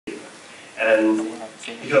And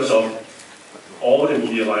because of all the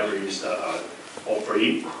media libraries that are for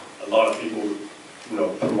free, a lot of people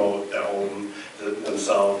promote their own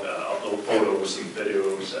themselves, upload photos and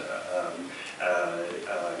videos,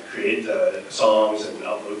 create the songs and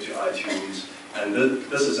upload to iTunes. And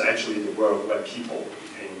this is actually the world where people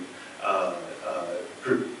became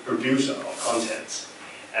producer of content.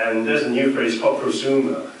 And there's a new phrase called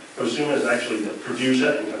prosumer. Prosumer is actually the producer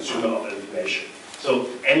and consumer of information. So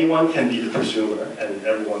anyone can be the prosumer, and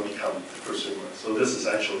everyone becomes the prosumer. So this is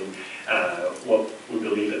actually what we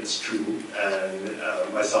believe is true.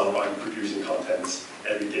 And myself, I'm producing contents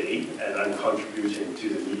every day, and I'm contributing to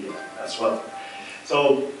the media as well.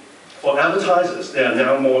 So for advertisers, there are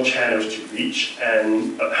now more channels to reach,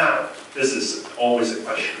 but how? This is always a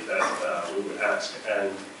question that we would ask.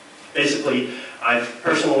 And basically, I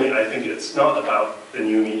think it's not about the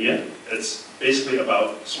new media. It's basically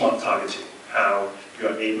about smart targeting, how you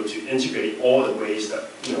are able to integrate all the ways that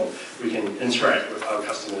we can interact with our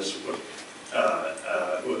customers with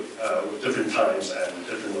different times and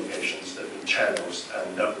different locations, different channels,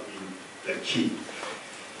 and that would be the key.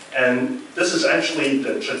 And this is actually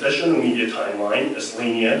the traditional media timeline. It's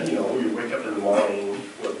linear. You wake up in the morning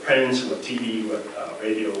with print, with TV, with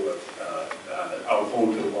radio, with our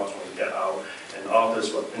phone to watch when we get out, and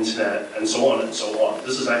office with internet, and so on and so on.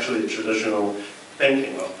 This is actually the traditional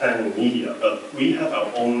thinking of planning media, but we have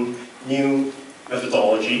our own new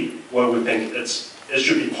methodology where we think it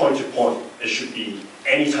should be point to point. It should be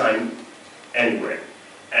anytime, anywhere.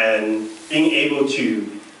 And being able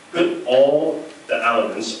to put all the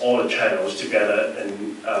elements, all the channels together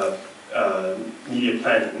in media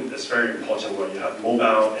planning is very important where you have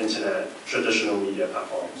mobile, internet, traditional media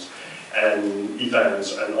platforms, and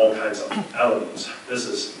events, and all kinds of elements. This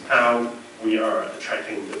is how we are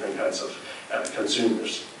attracting different kinds of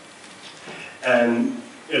consumers. And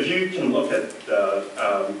if you can look at the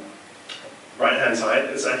right-hand side,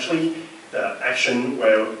 it's actually the action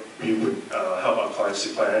where we would help our clients to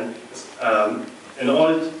plan in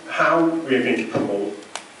order how we are going to promote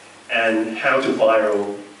and how to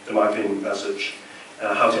viral the marketing message,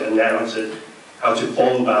 how to announce it, how to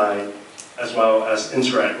follow by, as well as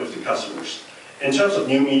interact with the customers. In terms of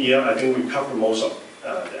new media, I think we cover most of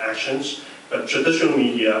the actions, but traditional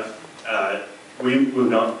media, we will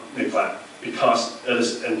not neglect because it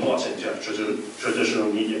is important to have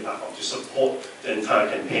traditional media platform to support the entire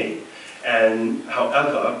campaign. And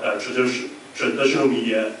however, traditional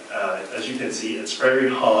media, as you can see, it's very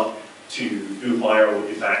hard to do viral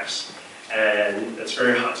effects, and it's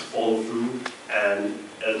very hard to follow through, and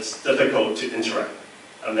it's difficult to interact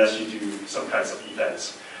unless you do some kinds of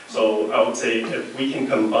events. So I would say if we can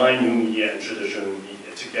combine new media and traditional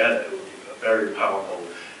media together, it would be a very powerful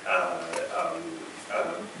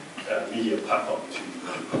media platform to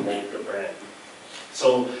promote your brand.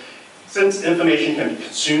 So since information can be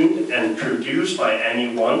consumed and produced by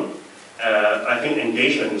anyone, I think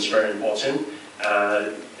engagement is very important.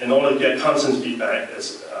 In order to get constant feedback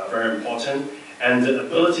is very important, and the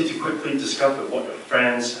ability to quickly discover what your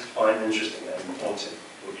friends find interesting and important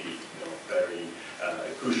will be very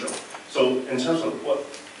crucial. So in terms of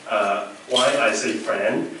why I say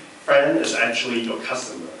friend is actually your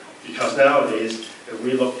customer, because nowadays if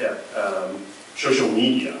we look at social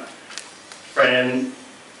media, friend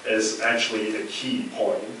is actually the key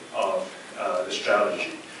point of the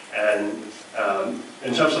strategy. And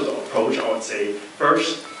in terms of the approach, I would say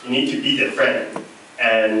first you need to be their friend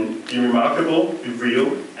and be remarkable, be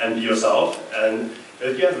real, and be yourself. And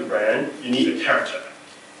if you have a brand, you need a character.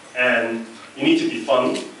 And you need to be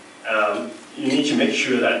fun. You need to make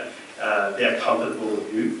sure that they are comfortable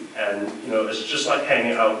with you. And it's just like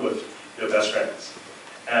hanging out with your best friends.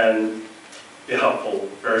 And be helpful,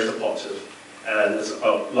 very supportive. And it's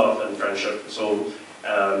about love and friendship. So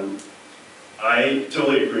I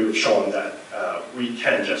totally agree with Sean that we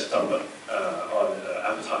can't just dump it on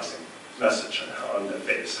advertising message on their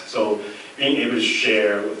face. So being able to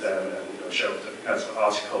share with them and share with different kinds of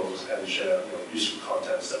articles and share useful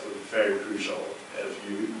contents, that would be very crucial if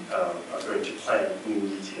you are going to plan new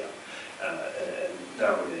media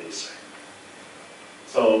nowadays.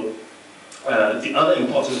 So the other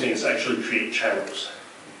important thing is actually create channels.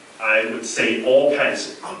 I would say all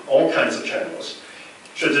kinds of channels.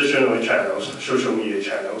 Traditional channels, social media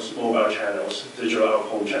channels, mobile channels, digital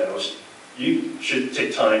out-of-home channels. You should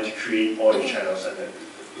take time to create all your channels and then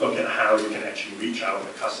look at how you can actually reach out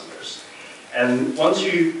to customers. And once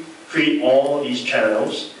you create all these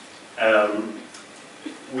channels,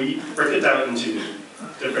 we break it down into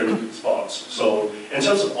different spots. So in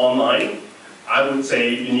terms of online, I would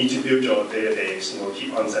say you need to build your database,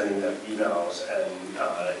 keep on sending them emails and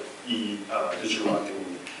digital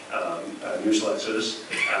marketing newsletters.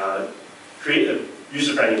 Create a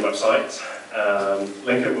user-friendly website,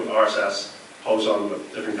 link it with RSS, post on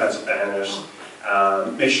with different kinds of banners.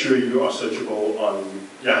 Make sure you are searchable on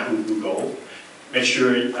Yahoo, Google. Make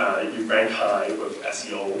sure you rank high with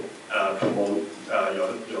SEO, promote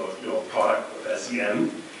your product with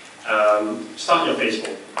SEM. Start your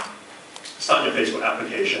Facebook. Start your Facebook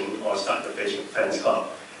application or start your Facebook fans club.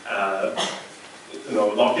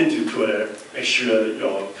 Log into Twitter. Make sure that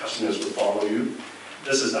your customers will follow you.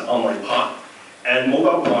 This is the online part. And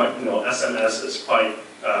mobile part, SMS is quite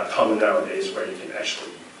common nowadays, where you can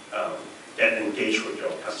actually get engaged with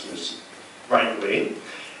your customers right away.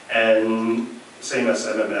 And same as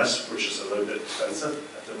MMS, which is a little bit expensive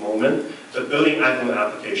at the moment. But building iPhone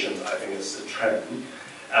applications, I think, is the trend.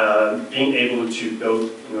 Being able to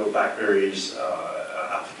build BlackBerry's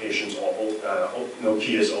applications or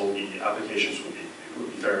Nokia's old applications would be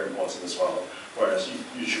very important as well. Whereas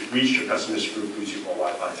you should reach your customers through Bluetooth or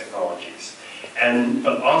Wi-Fi technologies.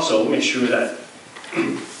 But also make sure that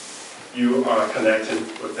you are connected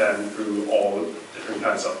with them through all different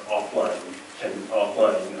kinds of offline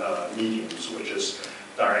mediums, which is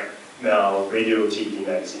direct mail, radio, TV,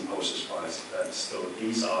 magazine, posters, flyers. So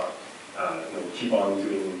these are keep on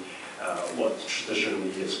doing what traditional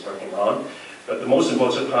media is working on. But the most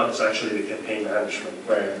important part is actually the campaign management,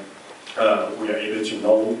 where we are able to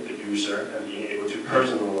know the user and being able to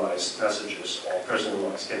personalize messages or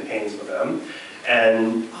personalize campaigns for them,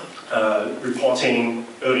 and reporting,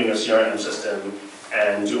 building a CRM system,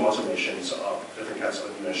 and do automations of different kinds of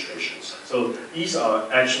administrations. So these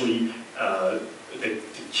are actually the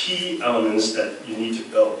key elements that you need to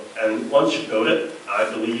build. And once you build it, I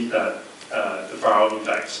believe that the viral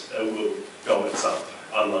effects will go itself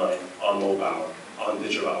online, on mobile, on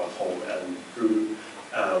digital out of home, and through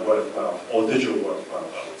word of mouth, or digital word of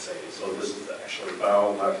mouth, I would say. So this is actually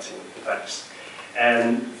viral marketing effects.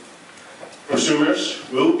 And consumers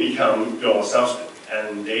will become your salesmen,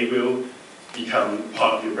 and they will become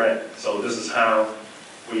part of your brand. So this is how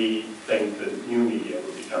we think the new media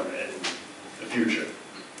will become in the future.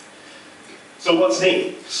 So what's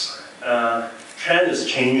next? Trend is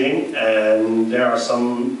changing, and there are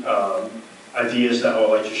some ideas that I would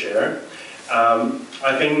like to share.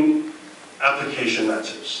 I think application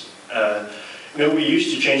matters. We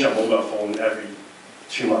used to change our mobile phone every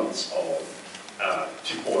 2 months or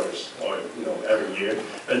 2 quarters, or every year.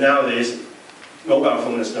 But nowadays, mobile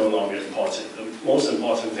phone is no longer important. The most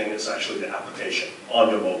important thing is actually the application on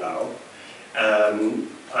your mobile.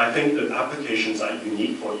 I think the applications are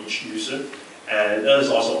unique for each user, and it is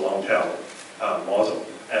also a long tail model,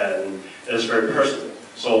 and it is very personal.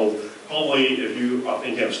 So probably if you are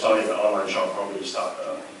thinking of starting an online shop, probably start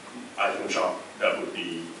an iPhone shop. That would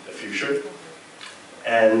be the future.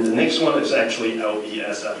 And the next one is actually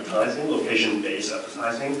LBS advertising, location-based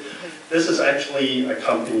advertising. This is actually a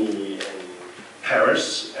company in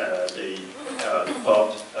Paris. They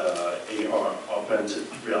developed AR, augmented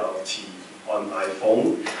reality, on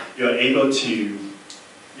iPhone. You're able to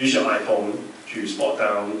use your iPhone to spot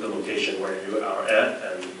down the location where you are at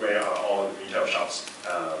and where are all the retail shops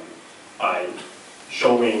by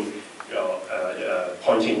showing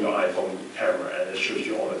pointing your iPhone camera, and it shows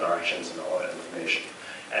you all the directions and all the information.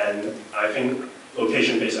 And I think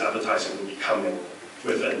location-based advertising will be coming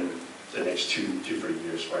within the next 2 to 3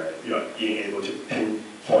 years, where you are being able to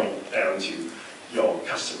pinpoint down to your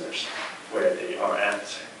customers where they are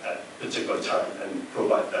at a particular time and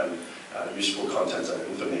provide them useful content and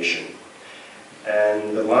information.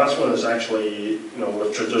 And the last one is actually,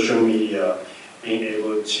 with traditional media, being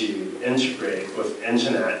able to integrate with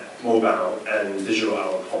internet, mobile, and digital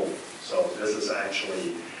out of home. So this is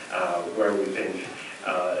actually where we think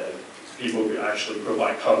people will actually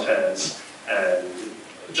provide contents, and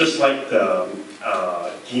just like the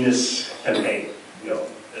Guinness campaign,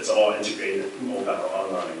 it's all integrated, mobile,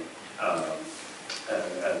 online,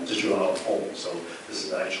 and digital out of home. So this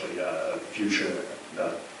is actually a future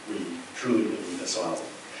that we truly believe as well.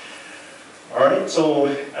 All right, so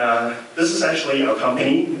this is actually our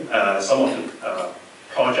company. Some of the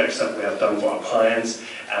projects that we have done for our clients.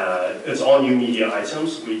 It's all new media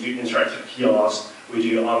items. We do interactive kiosks, we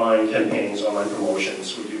do online campaigns, online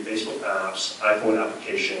promotions, we do Facebook apps, iPhone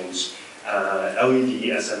applications,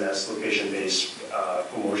 LED, SMS, location-based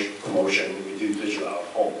promotion, we do digital out of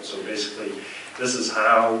home. So basically, this is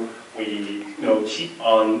how we keep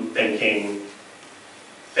on thinking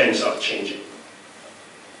things are changing.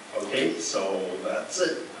 Okay, so that's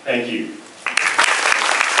it. Thank you.